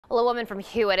Well, a woman from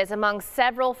Hewitt is among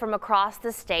several from across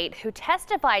the state who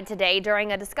testified today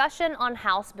during a discussion on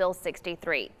House Bill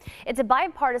 63. It's a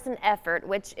bipartisan effort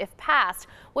which, if passed,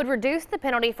 would reduce the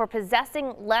penalty for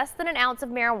possessing less than an ounce of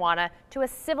marijuana to a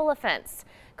civil offense.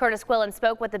 Curtis Quillen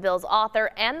spoke with the bill's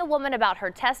author and the woman about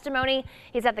her testimony.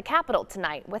 He's at the Capitol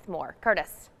tonight with more.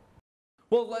 Curtis.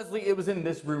 Well, Leslie, it was in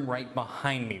this room right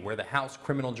behind me where the House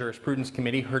Criminal Jurisprudence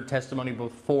Committee heard testimony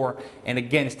both for and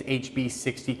against HB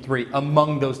 63.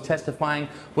 Among those testifying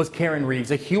was Karen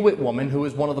Reeves, a Hewitt woman who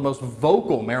is one of the most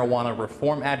vocal marijuana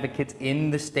reform advocates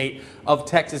in the state of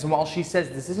Texas. And while she says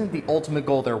this isn't the ultimate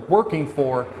goal they're working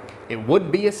for, it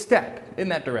would be a step in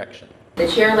that direction. The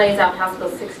chair lays out House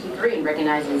Bill 63 and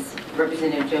recognizes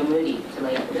Representative Joe Moody to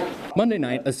lay out the bill. Monday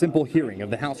night, a simple hearing of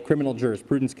the House Criminal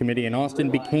Jurisprudence Committee in Austin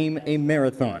became a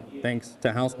marathon, thanks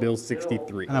to House Bill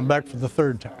 63. And I'm back for the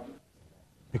third time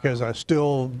because I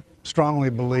still strongly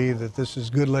believe that this is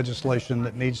good legislation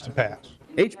that needs to pass.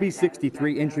 HB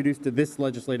 63, introduced to this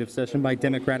legislative session by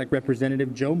Democratic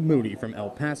Representative Joe Moody from El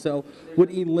Paso,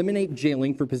 would eliminate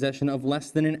jailing for possession of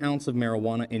less than an ounce of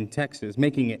marijuana in Texas,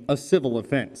 making it a civil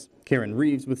offense. Karen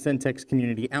Reeves with Centex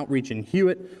Community Outreach in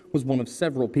Hewitt was one of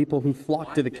several people who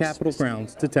flocked to the Capitol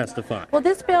grounds to testify. Well,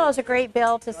 this bill is a great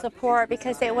bill to support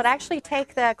because it would actually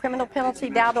take the criminal penalty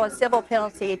down to a civil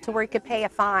penalty to where you could pay a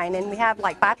fine, and we have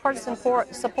like bipartisan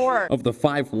support. Of the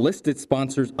 5 listed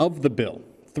sponsors of the bill,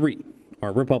 3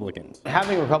 are Republicans.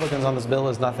 Having Republicans on this bill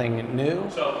is nothing new,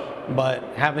 but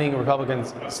having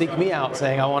Republicans seek me out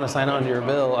saying, I want to sign on to your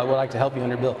bill, I would like to help you on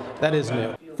your bill, that is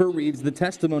new. For Reeves, the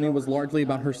testimony was largely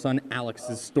about her son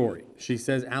Alex's story. She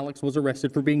says Alex was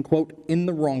arrested for being, quote, in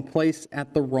the wrong place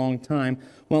at the wrong time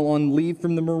while on leave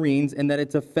from the Marines, and that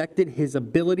it's affected his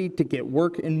ability to get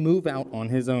work and move out on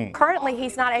his own. Currently,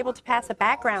 he's not able to pass a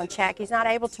background check. He's not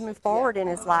able to move forward in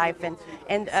his life,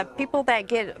 and people that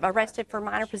get arrested for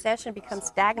minor possession become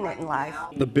stagnant in life.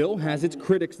 The bill has its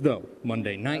critics, though.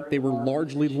 Monday night, they were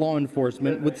largely law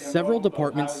enforcement, with several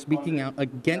departments speaking out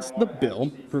against the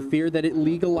bill for fear that it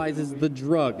legalizes the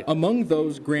drug. Among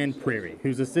those, Grand Prairie,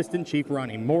 whose Assistant Chief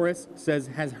Ronnie Morris says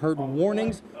has heard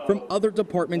warnings from other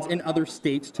departments in other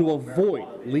states to avoid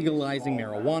legalizing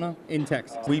marijuana in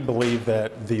Texas. We believe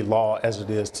that the law as it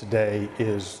is today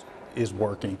is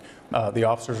working. The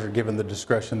officers are given the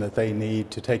discretion that they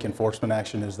need to take enforcement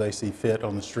action as they see fit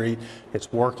on the street.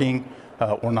 It's working.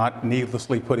 We're not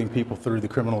needlessly putting people through the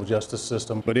criminal justice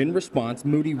system. But in response,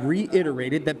 Moody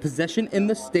reiterated that possession in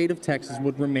the state of Texas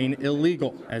would remain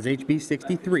illegal, as HB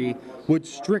 63 would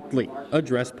strictly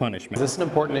address punishment. This is an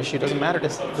important issue. It doesn't matter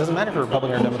if you're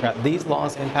Republican or Democrat. These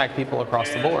laws impact people across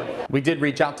the board. We did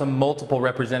reach out to multiple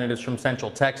representatives from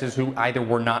Central Texas who either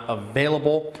were not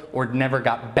available or never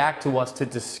got back to us to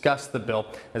discuss the bill.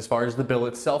 As far as the bill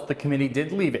itself, the committee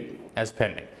did leave it as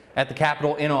pending. At the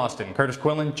Capitol in Austin, Curtis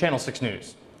Quillen, Channel 6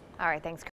 News. All right, thanks.